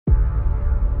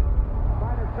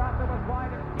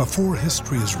Before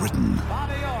history is written,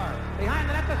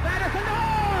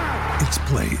 it's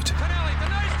played.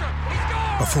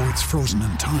 Before it's frozen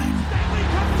in time,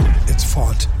 it's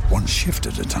fought one shift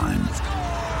at a time.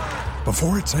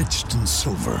 Before it's etched in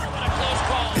silver,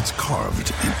 it's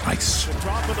carved in ice.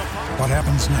 What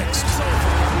happens next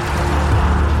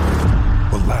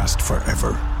will last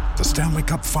forever. The Stanley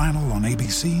Cup Final on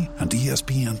ABC and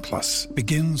ESPN Plus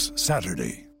begins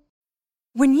Saturday.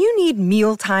 When you need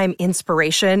mealtime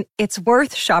inspiration, it's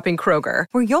worth shopping Kroger,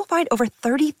 where you'll find over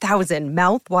 30,000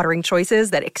 mouth-watering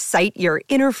choices that excite your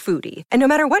inner foodie. And no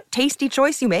matter what tasty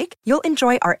choice you make, you'll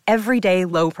enjoy our everyday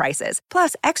low prices,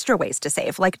 plus extra ways to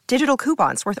save, like digital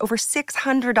coupons worth over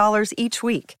 $600 each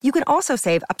week. You can also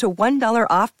save up to $1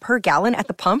 off per gallon at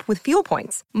the pump with fuel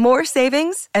points. More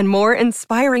savings and more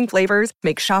inspiring flavors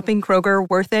make shopping Kroger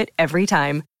worth it every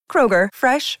time. Kroger,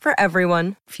 fresh for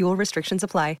everyone. Fuel restrictions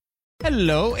apply.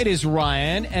 Hello, it is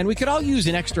Ryan, and we could all use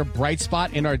an extra bright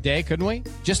spot in our day, couldn't we?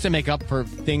 Just to make up for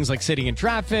things like sitting in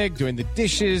traffic, doing the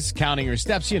dishes, counting your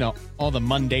steps, all the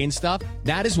mundane stuff.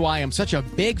 That is why I'm such a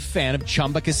big fan of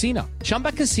Chumba Casino.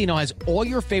 Chumba Casino has all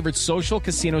your favorite social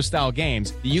casino-style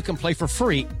games that you can play for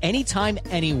free anytime,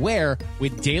 anywhere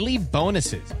with daily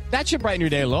bonuses. That should brighten your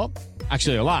day a little.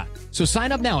 Actually, a lot. So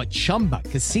sign up now at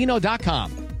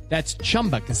ChumbaCasino.com. That's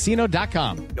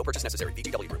ChumbaCasino.com. No purchase necessary.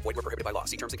 VGW Group. Void where prohibited by law.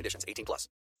 See terms and conditions. 18+.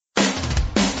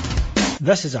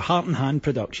 This is a Heart and Hand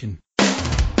production.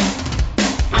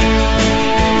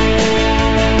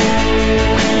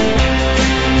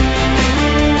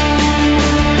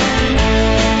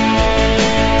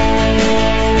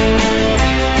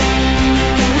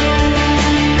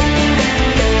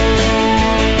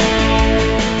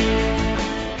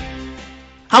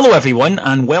 Hello everyone,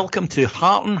 and welcome to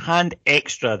Heart and Hand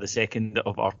Extra, the second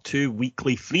of our 2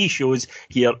 weekly free shows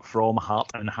here from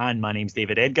Heart and Hand. My name's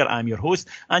David Edgar, I'm your host,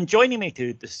 and joining me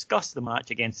to discuss the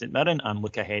match against St Mirren and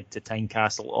look ahead to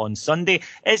Tynecastle on Sunday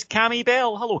is Cammy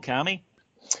Bell. Hello Cammy.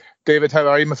 David, how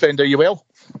are you, my friend? Are you well?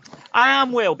 I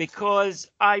am well, because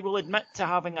I will admit to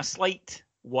having a slight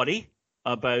worry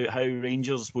about how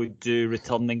Rangers would do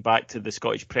returning back to the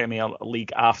Scottish Premier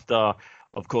League after,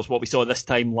 of course, what we saw this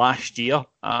time last year.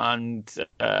 And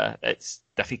it's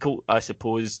difficult, I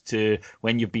suppose, to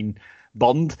when you've been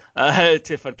burned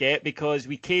to forget, because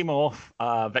we came off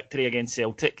a victory against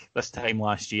Celtic this time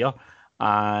last year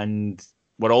and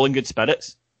we're all in good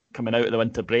spirits coming out of the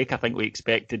winter break. I think we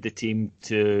expected the team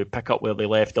to pick up where they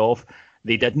left off.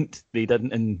 They didn't. They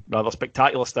didn't in rather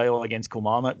spectacular style against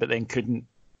Kilmarnock, but then couldn't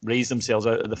raise themselves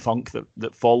out of the funk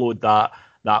that followed that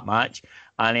match,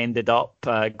 and ended up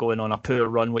going on a poor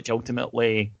run, which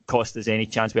ultimately cost us any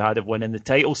chance we had of winning the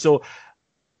title. So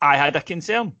I had a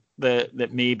concern that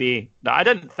I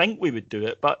didn't think we would do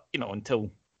it, but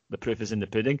until the proof is in the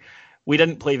pudding. We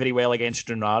didn't play very well against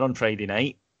Stranraer on Friday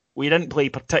night. We didn't play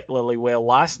particularly well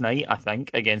last night, I think,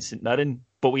 against St Mirren,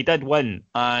 but we did win.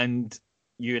 And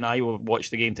you and I watched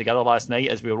the game together last night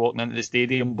as we were walking into the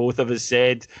stadium. Both of us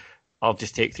said, I'll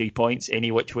just take 3 points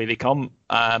any which way they come.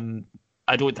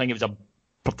 I don't think it was a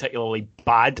particularly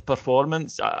bad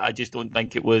performance. I just don't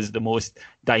think it was the most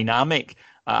dynamic.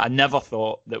 I never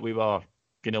thought that we were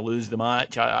going to lose the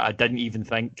match. I didn't even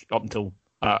think up until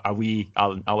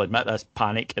I'll admit this,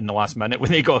 panic in the last minute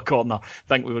when they got a corner,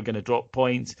 think we were going to drop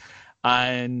points.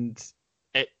 And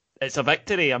it's a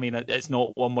victory. I mean, it's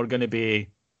not one we're going to be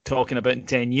talking about in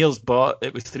 10 years, but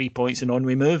it was 3 points and on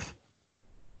we move.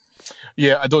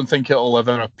 Yeah, I don't think it'll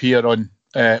ever appear on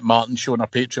Martin showing our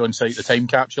Patreon site, the time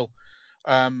capsule.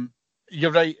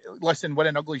 You're right. Listen,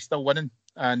 winning ugly, still winning.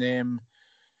 And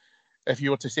if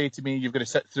you were to say to me, you've got to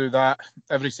sit through that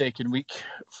every second week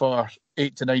for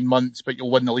 8 to 9 months, but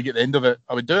you'll win the league at the end of it,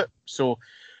 I would do it. So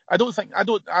I've got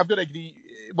to agree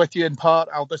with you in part.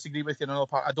 I'll disagree with you in another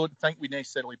part. I don't think we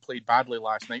necessarily played badly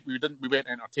last night. We weren't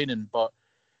entertaining, but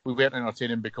we weren't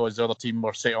entertaining because the other team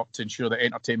were set up to ensure that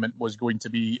entertainment was going to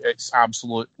be its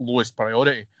absolute lowest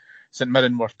priority. St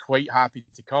Mirren were quite happy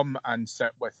to come and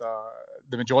sit with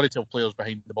the majority of players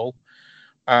behind the ball.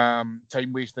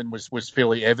 Time wasting was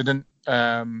fairly evident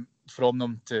from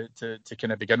them to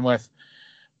kind of begin with,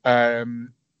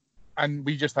 and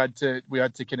we just had to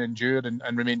kind of endure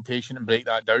and remain patient and break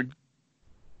that down.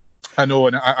 I know,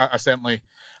 and I certainly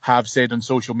have said on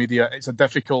social media, it's a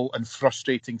difficult and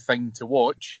frustrating thing to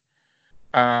watch.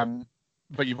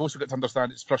 But you've also got to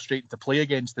understand it's frustrating to play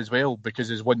against as well, because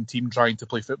there's one team trying to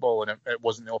play football and it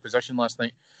wasn't the opposition last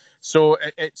night. So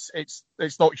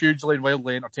it's not hugely and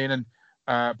wildly entertaining,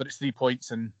 but it's 3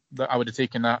 points, and I would have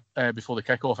taken that before the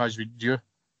kickoff, as would you.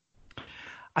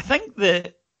 I think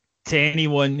that to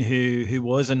anyone who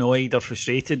was annoyed or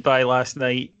frustrated by last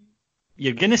night,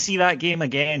 you're going to see that game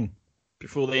again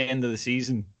before the end of the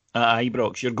season at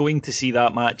Ibrox. You're going to see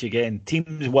that match again.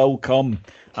 Teams will come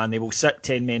and they will sit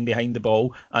 10 men behind the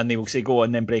ball and they will say, go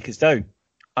on, then break us down.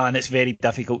 And it's very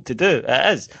difficult to do.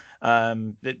 It is.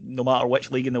 No matter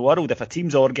which league in the world, if a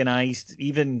team's organised,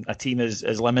 even a team is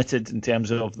limited in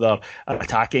terms of their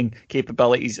attacking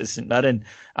capabilities as St Mirren,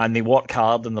 and they work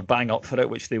hard and they're bang up for it,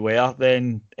 which they were,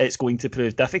 then it's going to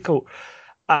prove difficult.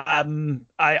 I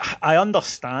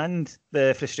understand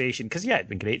the frustration because, yeah, it'd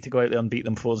been great to go out there and beat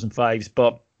them 4s and 5s,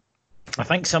 but I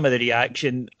think some of the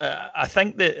reaction, I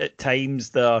think that at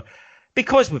times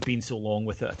because we've been so long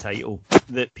without a title,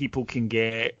 that people can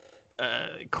get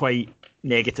quite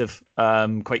negative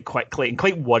quite quickly and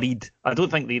quite worried. I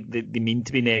don't think they mean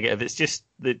to be negative. It's just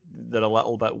that they're a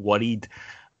little bit worried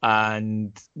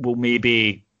and will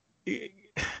maybe,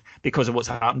 because of what's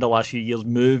happened the last few years,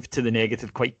 move to the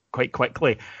negative quite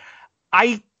quickly.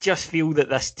 I just feel that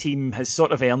this team has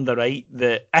sort of earned the right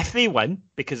that if they win,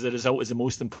 because the result is the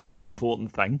most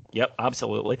important thing, yep,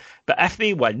 absolutely, but if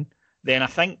they win, then I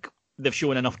think they've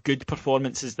shown enough good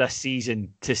performances this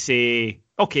season to say,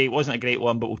 okay, it wasn't a great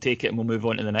one, but we'll take it and we'll move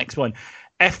on to the next one.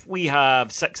 If we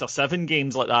have 6 or 7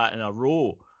 games like that in a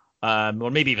row,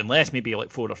 or maybe even less, maybe like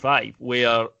 4 or 5,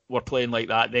 where we're playing like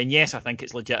that, then yes, I think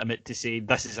it's legitimate to say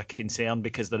this is a concern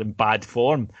because they're in bad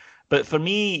form. But for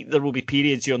me, there will be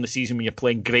periods during the season when you're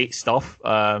playing great stuff.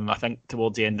 I think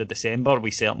towards the end of December, we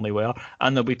certainly were.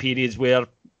 And there'll be periods where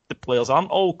the players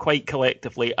aren't all quite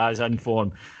collectively as in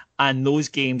form. And those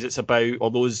games, it's about,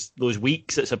 or those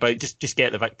weeks, it's about just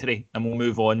get the victory and we'll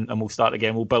move on and we'll start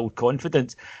again. We'll build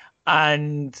confidence.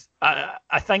 And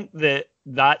I think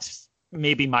that's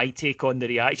maybe my take on the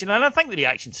reaction. And I think the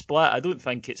reaction's split. I don't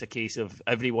think it's a case of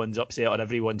everyone's upset or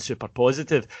everyone's super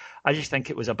positive. I just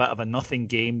think it was a bit of a nothing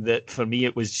game that, for me,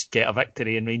 it was just get a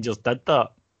victory and Rangers did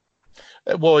that.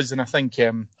 It was, and I think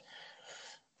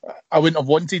I wouldn't have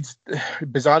wanted,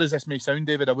 bizarre as this may sound,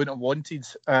 David, I wouldn't have wanted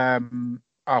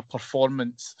a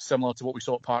performance similar to what we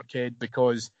saw at Parkhead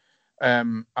because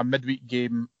a midweek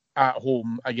game at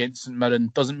home against St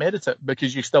Mirren doesn't merit it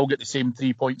because you still get the same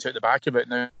 3 points out the back of it.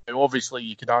 Now, obviously,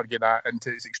 you could argue that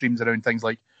into its extremes around things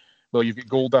like, well, you've got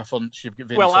goal difference, you've got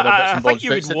various other bits and bobs. I think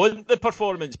you would want the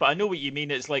performance, but I know what you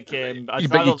mean. It's like,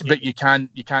 but you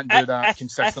can't do that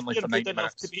consistently for 90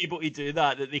 minutes. To be able to do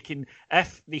that they can,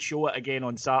 if they show it again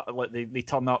on Saturday, like they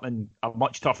turn up in a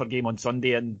much tougher game on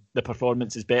Sunday, and the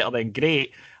performance is better, then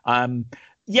great.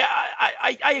 Yeah,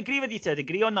 I agree with you to a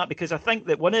degree on that because I think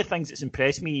that one of the things that's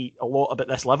impressed me a lot about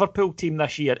this Liverpool team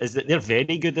this year is that they're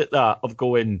very good at that, of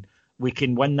going, we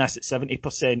can win this at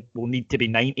 70%, we'll need to be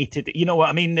 90%. You know what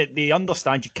I mean? They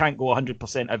understand you can't go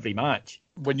 100% every match.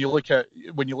 When you look at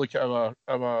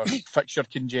our fixture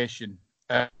congestion,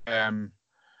 and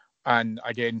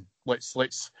again,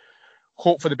 let's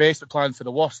hope for the best but plan for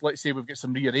the worst. Let's say we've got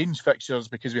some rearranged fixtures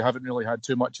because we haven't really had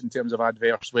too much in terms of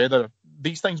adverse weather.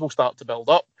 These things will start to build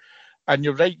up. And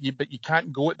you're right, but you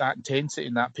can't go at that intensity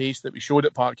and that pace that we showed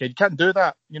at Parkhead. You can't do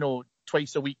that,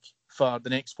 twice a week for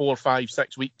the next 4, 5,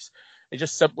 6 weeks. It's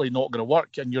just simply not going to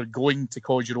work, and you're going to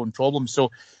cause your own problems.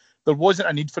 So there wasn't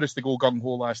a need for us to go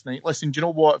gung-ho last night. Listen, do you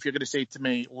know what? If you're going to say to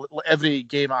me, every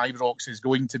game at Ibrox is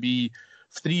going to be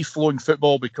free-flowing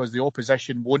football because the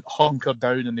opposition won't hunker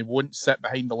down and they won't sit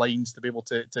behind the lines to be able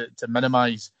to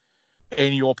minimise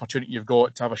any opportunity you've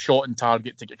got to have a shot on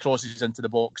target, to get crosses into the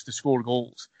box, to score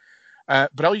goals.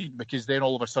 Brilliant, because then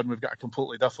all of a sudden we've got a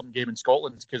completely different game in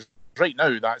Scotland, because right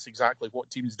now that's exactly what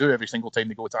teams do every single time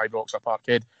they go to Ibrox or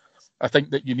Parkhead. I think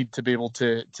that you need to be able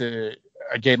to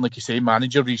again, like you say,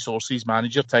 manage your resources,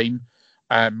 manage your time,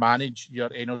 manage your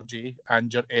energy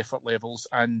and your effort levels,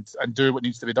 and do what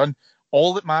needs to be done.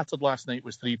 All that mattered last night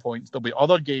was 3 points. There'll be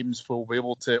other games where we'll be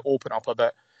able to open up a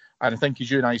bit. And I think,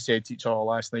 as you and I said to each other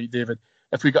last night, David,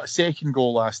 if we got a second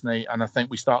goal last night, and I think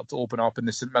we start to open up and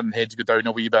the St Mirren heads go down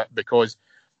a wee bit because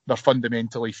they're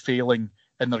fundamentally failing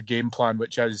in their game plan,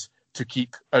 which is to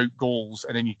keep out goals.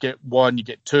 And then you get 1, you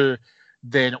get 2,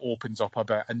 then it opens up a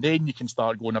bit. And then you can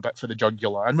start going a bit for the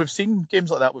jugular. And we've seen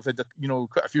games like that. We've had,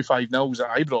 quite a few 5-0s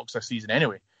at Ibrox this season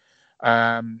anyway.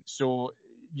 So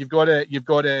you've got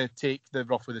to take the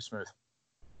rough with the smooth.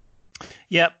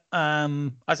 Yep.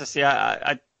 As I say,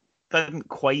 I didn't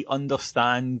quite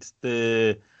understand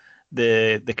the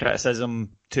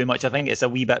criticism too much. I think it's a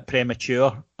wee bit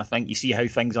premature. I think you see how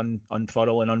things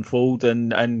unfurl and unfold,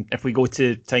 and if we go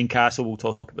to Tynecastle, we'll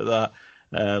talk about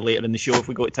that later in the show. If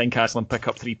we go to Tynecastle and pick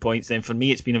up 3 points, then for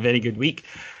me it's been a very good week,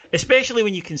 especially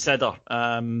when you consider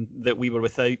that we were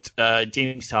without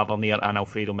James Tavernier and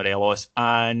Alfredo Morelos.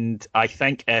 And I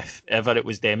think if ever it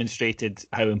was demonstrated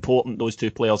how important those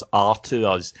two players are to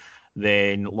us,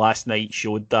 then last night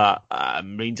showed that.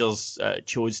 Rangers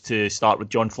chose to start with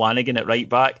John Flanagan at right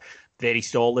back, very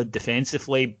solid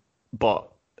defensively,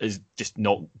 but is just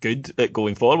not good at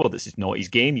going forward. This is not his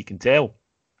game, you can tell.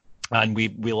 And we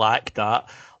lacked that.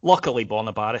 Luckily,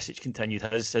 Borna Barisic continued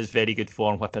his very good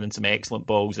form, whipping in some excellent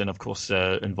balls, and of course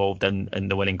involved in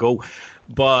the winning goal.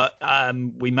 But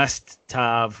we missed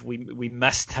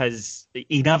his.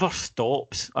 He never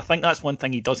stops. I think that's one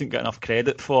thing he doesn't get enough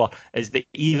credit for. Is that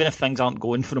even if things aren't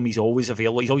going for him, he's always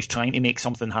available. He's always trying to make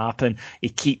something happen. He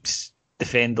keeps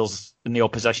defenders in the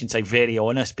opposition side very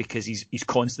honest because he's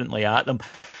constantly at them.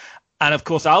 And of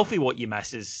course, Alfie, what you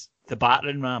miss is the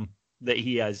battering ram that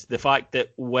he is. The fact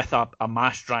that with a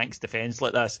mass ranks defence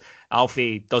like this,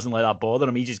 Alfie doesn't let that bother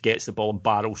him. He just gets the ball and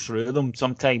barrels through them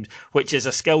sometimes, which is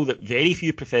a skill that very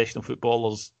few professional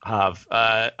footballers have.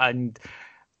 And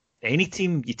any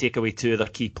team you take away two of their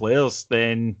key players,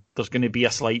 then there's going to be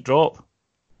a slight drop.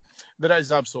 There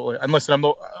is, absolutely. And listen, I'm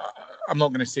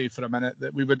not going to say for a minute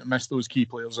that we wouldn't miss those key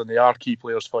players, and they are key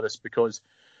players for us because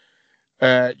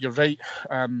you're right.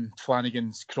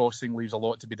 Flanagan's crossing leaves a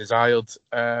lot to be desired.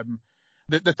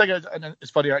 The thing is, and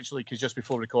it's funny actually, because just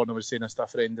before recording I was saying this to a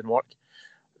friend in work.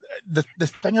 The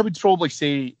thing I would probably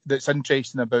say that's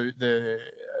interesting about the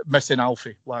missing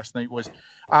Alfie last night was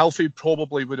Alfie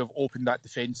probably would have opened that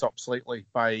defence up slightly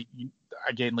by,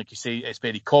 again, like you say, it's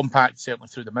very compact, certainly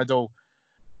through the middle.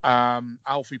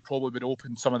 Alfie probably would have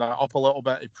opened some of that up a little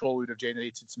bit. It probably would have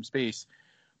generated some space.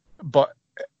 But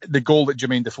the goal that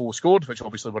Jermaine Defoe scored, which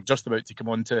obviously we're just about to come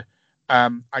on to,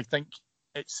 I think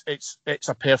it's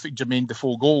a perfect Jermaine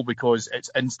Defoe goal because it's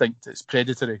instinct, it's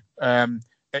predatory.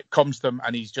 It comes to him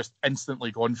and he's just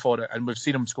instantly gone for it. And we've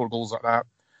seen him score goals like that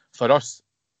for us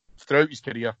throughout his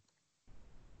career.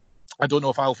 I don't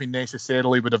know if Alfie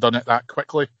necessarily would have done it that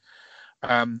quickly.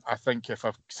 I think if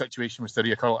a situation was to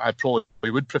reoccur, I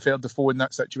probably would prefer Defoe in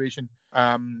that situation.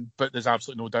 But there's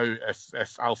absolutely no doubt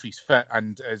if Alfie's fit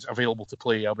and is available to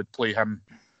play, I would play him,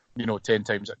 10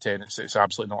 times out of 10. It's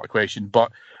absolutely not a question.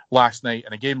 But last night,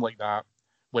 in a game like that,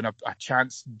 when a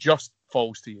chance just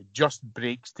falls to you, just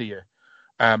breaks to you,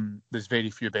 there's very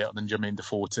few better than Jermaine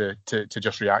Defoe to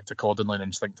just react accordingly and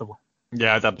instinctively.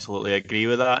 Yeah, I'd absolutely agree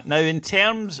with that. Now, in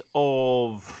terms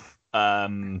of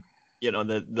the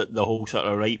whole sort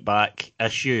of right back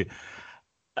issue,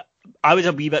 I was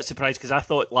a wee bit surprised because I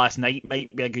thought last night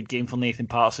might be a good game for Nathan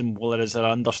Patterson, whereas I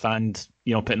understand,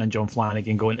 putting in John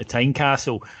Flanagan going to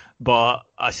Tynecastle, but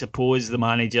I suppose the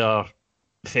manager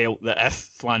felt that if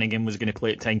Flanagan was going to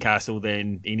play at Tynecastle,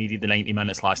 then he needed the 90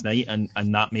 minutes last night, and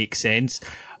that makes sense.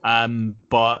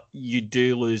 But you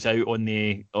do lose out on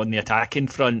the attacking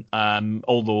front.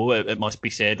 Although it must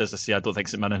be said, as I say, I don't think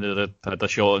St Mirren had a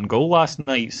shot on goal last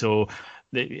night. So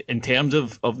in terms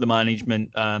of the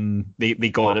management, they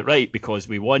got it right because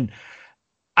we won.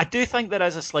 I do think there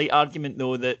is a slight argument,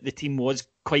 though, that the team was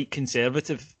quite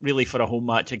conservative, really, for a home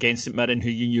match against St Mirren, who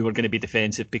you knew were going to be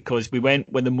defensive, because we went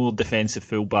with a more defensive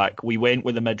fullback. We went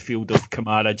with a midfield of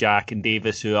Kamara, Jack and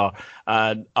Davis, who are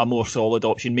a more solid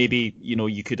option. Maybe,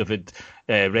 you could have had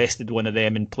rested one of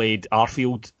them and played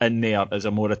Arfield in there as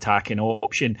a more attacking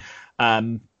option.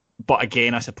 But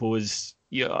again, I suppose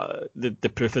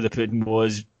the proof of the pudding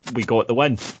was we got the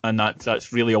win, and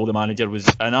that's really all the manager was.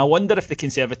 And I wonder if the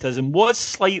conservatism was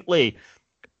slightly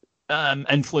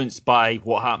influenced by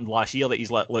what happened last year, that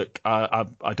he's like, look, I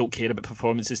don't care about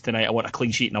performances tonight. I want a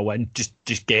clean sheet and a win.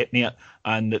 Just get me it,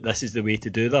 and that this is the way to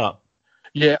do that.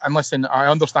 Yeah, and listen, I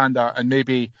understand that, and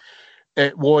maybe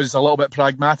it was a little bit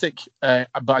pragmatic, but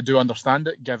I do understand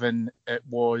it, given it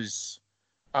was.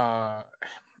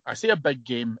 I say a big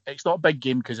game. It's not a big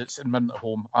game because it's in Mirren at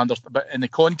home. I understand, but in the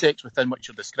context within which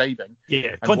you're describing,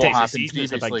 context of the season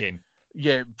is a big game.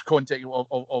 Yeah, context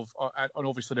of and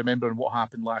obviously remembering what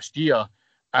happened last year.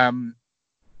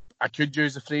 I could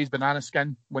use the phrase banana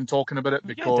skin when talking about it,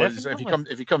 because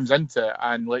if he comes into it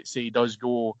and let's say he does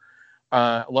go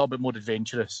a little bit more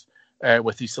adventurous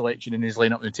with his selection in his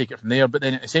lineup and take it from there. But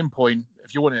then at the same point,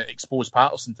 if you want to expose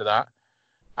Patterson to that,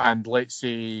 and let's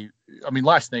say,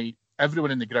 last night,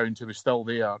 everyone in the ground who was still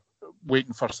there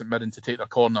waiting for St Mirren to take their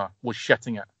corner was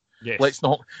shitting it. Yes. Let's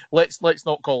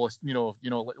not call us,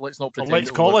 let's not pretend.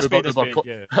 Let's call us but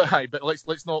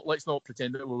let's not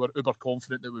pretend that we were uber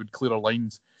confident that we would clear our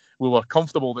lines. We were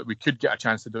comfortable that we could get a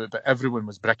chance to do it, but everyone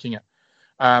was bricking it.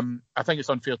 I think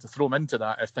it's unfair to throw him into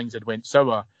that if things had went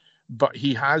sour, but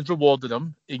he has rewarded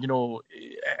them. In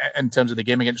terms of the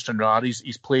game against Stranraer,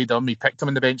 he's played them. He picked him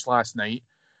on the bench last night.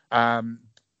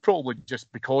 Probably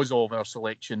just because of our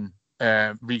selection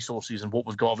resources and what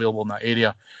we've got available in that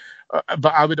area.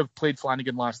 But I would have played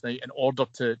Flanagan last night in order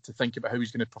to think about how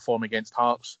he's going to perform against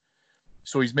Hearts.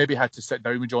 So he's maybe had to sit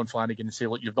down with John Flanagan and say,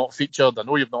 look, you've not featured. I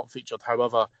know you've not featured.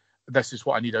 However, this is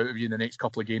what I need out of you in the next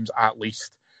couple of games at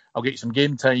least. I'll get you some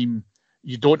game time.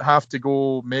 You don't have to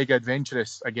go mega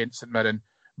adventurous against St Mirren,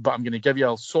 but I'm going to give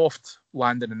you a soft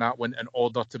landing in that one in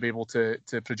order to be able to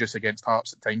produce against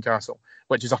Hearts at Tynecastle,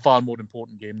 which is a far more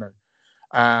important game now.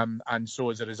 And so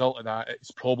as a result of that,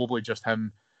 it's probably just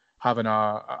him having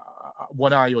a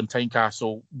one eye on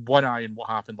Tynecastle, one eye on what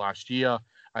happened last year,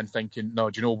 and thinking, no,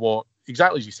 do you know what?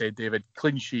 Exactly as you said, David,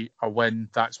 clean sheet, a win,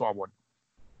 that's what I want.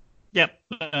 Yep,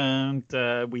 and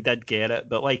we did get it.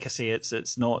 But like I say,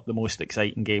 it's not the most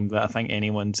exciting game that I think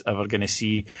anyone's ever going to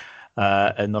see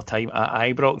in their time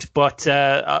at Ibrox. But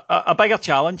a bigger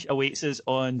challenge awaits us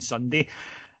on Sunday.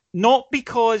 Not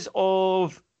because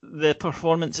of the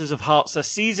performances of Hearts this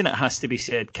season, it has to be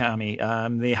said, Cammy.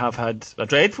 They have had a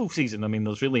dreadful season. I mean,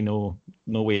 there's really no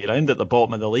way around it. They're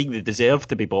bottom of the league. They deserve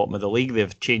to be bottom of the league.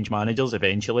 They've changed managers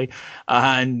eventually.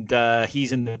 And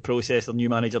he's in the process. Their new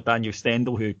manager, Daniel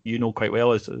Stendel, who you know quite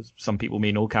well, as some people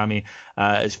may know, Cammy,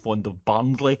 is fond of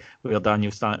Barnsley, where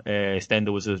Daniel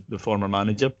Stendel was the former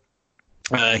manager.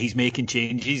 He's making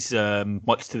changes,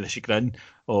 much to the chagrin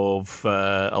of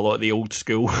a lot of the old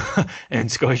school in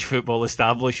Scottish football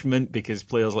establishment, because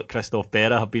players like Christoph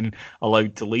Berra have been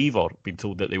allowed to leave, or been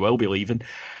told that they will be leaving.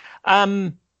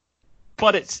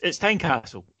 But it's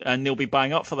Tynecastle, and they'll be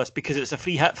bang up for this because it's a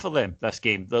free hit for them, this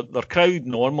game. Their crowd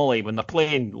normally, when they're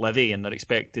playing Livy and they're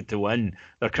expected to win,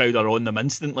 their crowd are on them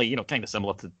instantly, kind of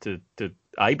similar to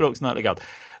Ibrox in that regard.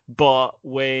 But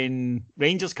when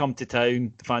Rangers come to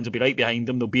town, the fans will be right behind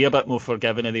them. They'll be a bit more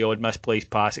forgiving of the odd misplaced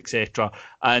pass, etc.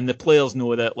 And the players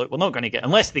know that, look, we're not going to get,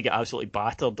 unless they get absolutely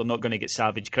battered, they're not going to get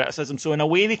savage criticism. So in a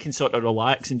way, they can sort of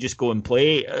relax and just go and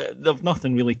play. They've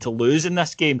nothing really to lose in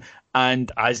this game.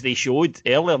 And as they showed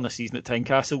earlier in the season at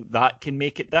Tynecastle, that can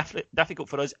make it difficult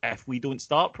for us if we don't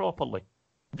start properly.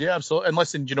 Yeah, absolutely. And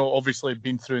listen, obviously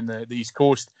been through in the East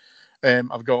Coast.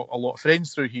 I've got a lot of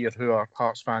friends through here who are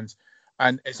Hearts fans.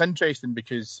 And it's interesting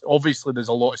because obviously there's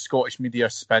a lot of Scottish media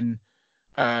spin.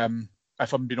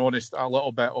 If I'm being honest, a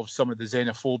little bit of some of the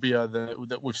xenophobia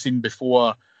that we've seen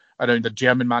before around a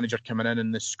German manager coming in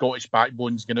and the Scottish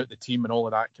backbones going out the team and all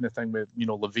of that kind of thing with,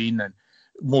 Levine and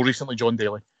more recently John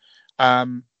Daly.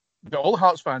 But all the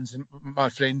Hearts fans, my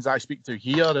friends I speak to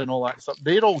here and all that stuff,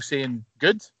 they're all saying,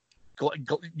 good,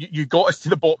 you got us to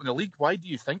the bottom of the league. Why do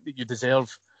you think that you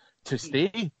deserve to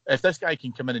stay? If this guy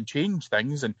can come in and change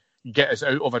things and get us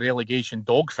out of a relegation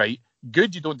dogfight,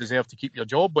 good, you don't deserve to keep your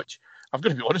job, which I've got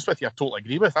to be honest with you, I totally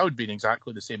agree with. I would be in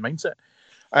exactly the same mindset.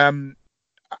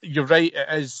 You're right,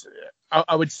 it is.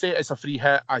 I would say it's a free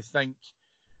hit. I think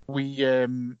we've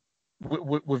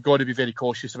got to be very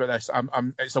cautious about this.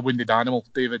 It's a wounded animal,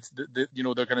 David. They're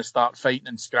going to start fighting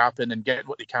and scrapping and getting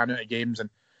what they can out of games,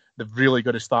 and they've really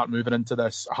got to start moving into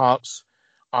this. Hearts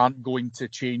aren't going to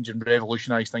change and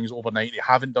revolutionise things overnight. They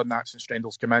haven't done that since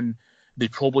Strendel's come in. They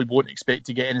probably won't expect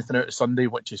to get anything out of Sunday,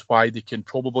 which is why they can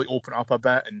probably open up a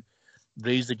bit and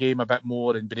raise the game a bit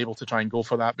more and be able to try and go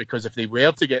for that. Because if they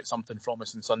were to get something from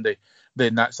us on Sunday,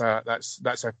 then that's a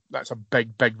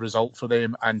big result for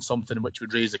them and something which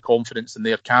would raise the confidence in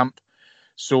their camp.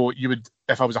 So you would,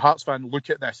 if I was a Hearts fan, look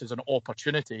at this as an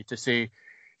opportunity to say,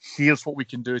 here's what we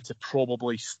can do to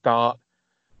probably start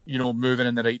moving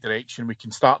in the right direction. We can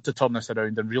start to turn this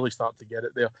around and really start to get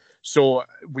it there. So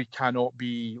we cannot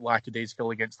be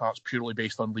lackadaisical against Hearts purely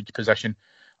based on league position.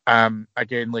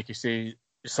 Again, like I say,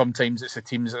 sometimes it's the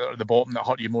teams that are at the bottom that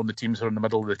hurt you more than the teams that are in the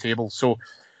middle of the table. So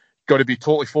got to be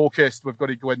totally focused. We've got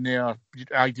to go in there.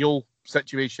 Ideal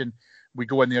situation, we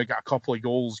go in there, get a couple of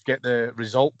goals, get the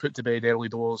result put to bed early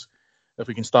doors. If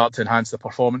we can start to enhance the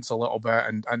performance a little bit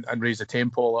and raise the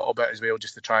tempo a little bit as well,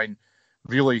 just to try and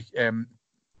really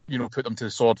put them to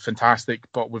the sword,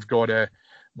 fantastic. But we've got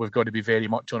to be very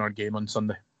much on our game on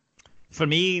Sunday. For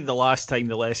me, the last time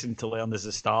the lesson to learn is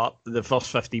the start. The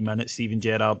first 15 minutes, Steven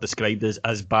Gerrard described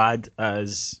as bad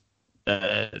as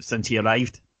since he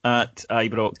arrived at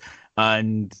Ibrox,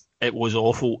 and it was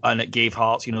awful. And it gave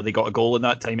Hearts, they got a goal in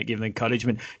that time. It gave them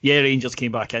encouragement. Yeah, Rangers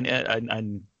came back into it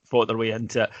and fought their way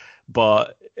into it,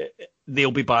 but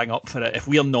they'll be bang up for it. If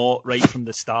we're not right from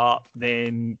the start,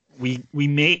 then we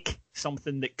make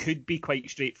something that could be quite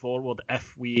straightforward.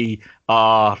 If we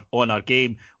are on our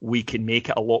game, we can make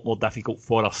it a lot more difficult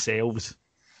for ourselves.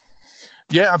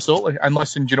 Yeah, absolutely. And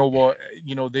listen, you know what?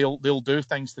 They'll do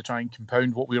things to try and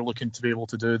compound what we're looking to be able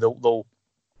to do. They'll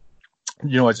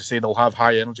as I say, they'll have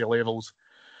high energy levels.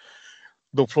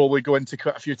 They'll probably go into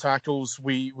quite a few tackles.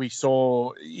 We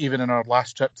saw, even in our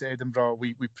last trip to Edinburgh,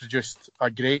 we produced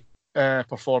a great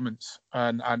performance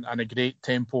and a great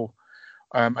tempo.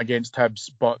 against Hibs,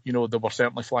 but they were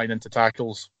certainly flying into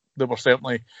tackles. They were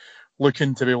certainly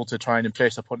looking to be able to try and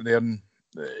impress upon them.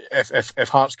 If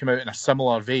Hearts come out in a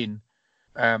similar vein,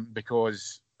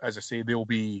 because as I say, they'll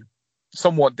be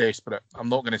somewhat desperate. I'm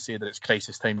not going to say that it's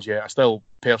crisis times yet. I still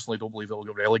personally don't believe they'll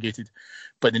get relegated,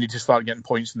 but they need to start getting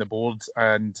points on the board,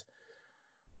 and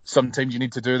sometimes you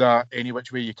need to do that any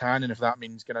which way you can, and if that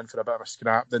means getting in for a bit of a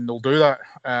scrap, then they'll do that.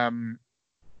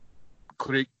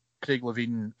 Craig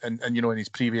Levein and and his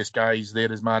previous guys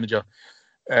there as manager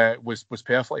was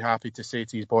perfectly happy to say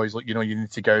to his boys, look, you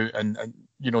need to go out and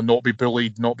not be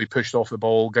bullied, not be pushed off the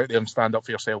ball, get out there and stand up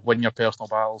for yourself, win your personal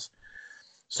battles.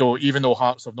 So even though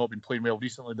Hearts have not been playing well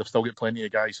recently, they've still got plenty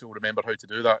of guys who will remember how to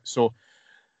do that. So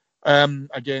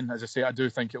again, as I say, I do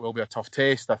think it will be a tough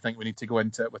test. I think we need to go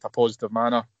into it with a positive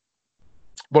manner.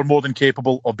 We're more than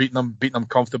capable of beating them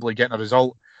comfortably, getting a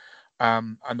result.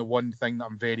 And the one thing that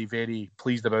I'm very, very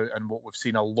pleased about, and what we've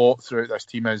seen a lot throughout this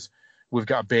team, is we've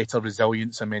got a better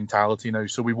resilience and mentality now.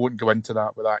 So we won't go into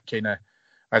that with that kind of,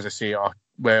 as I say,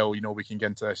 we can get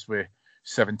into this with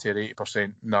 70 or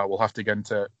 80%. No, we'll have to get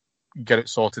into it, get it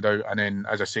sorted out, and then,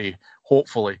 as I say,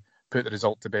 hopefully put the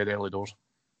result to bed early doors.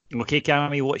 Okay,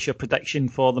 Cammy, what's your prediction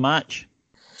for the match?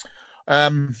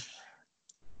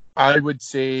 I would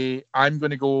say I'm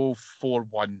going to go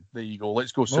 4-1. There you go.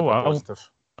 Let's go super positive.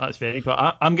 That's very good.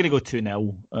 I'm going to go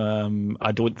 2-0.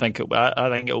 I don't think I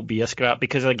think it'll be a scrap,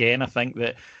 because again, I think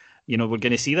that we're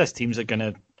going to see this. Teams are going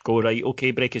to go, right,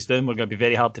 okay, break us down. We're going to be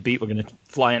very hard to beat. We're going to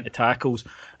fly into tackles,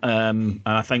 and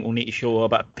I think we'll need to show a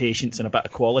bit of patience and a bit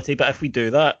of quality. But if we do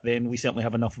that, then we certainly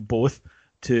have enough of both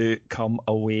to come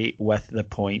away with the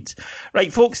points.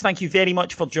 Right, folks, thank you very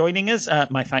much for joining us.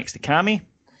 My thanks to Cammy.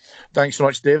 Thanks so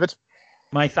much, David.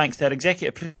 My thanks to our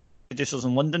executive producers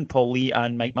in London, Paul Lee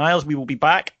and Mike Miles. We will be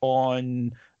back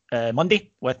on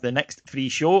Monday with the next free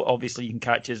show. Obviously, you can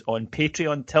catch us on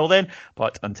Patreon till then.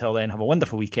 But until then, have a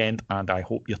wonderful weekend, and I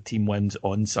hope your team wins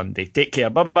on Sunday. Take care.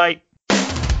 Bye-bye.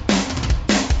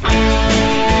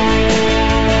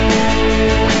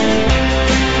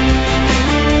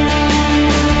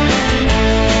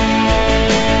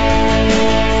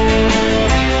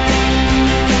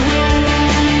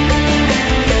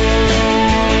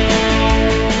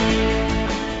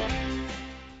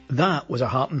 That was a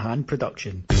Heart and Hand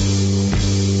production.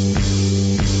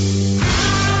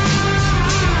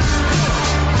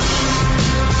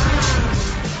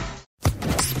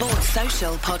 Sports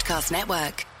Social Podcast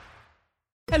Network.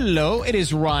 Hello, it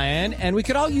is Ryan, and we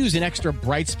could all use an extra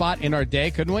bright spot in our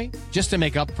day, couldn't we? Just to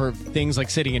make up for things like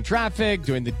sitting in traffic,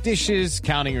 doing the dishes,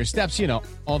 counting your steps,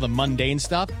 all the mundane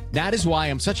stuff. That is why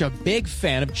I'm such a big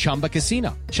fan of Chumba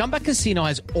Casino. Chumba Casino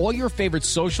has all your favorite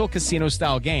social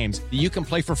casino-style games that you can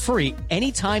play for free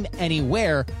anytime,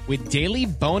 anywhere with daily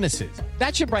bonuses.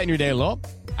 That should brighten your day a little.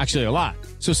 Actually, a lot.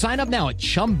 So sign up now at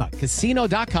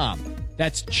ChumbaCasino.com.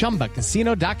 That's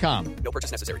ChumbaCasino.com. No purchase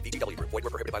necessary. VGW Group. Void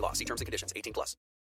where prohibited by law. See terms and conditions. 18+.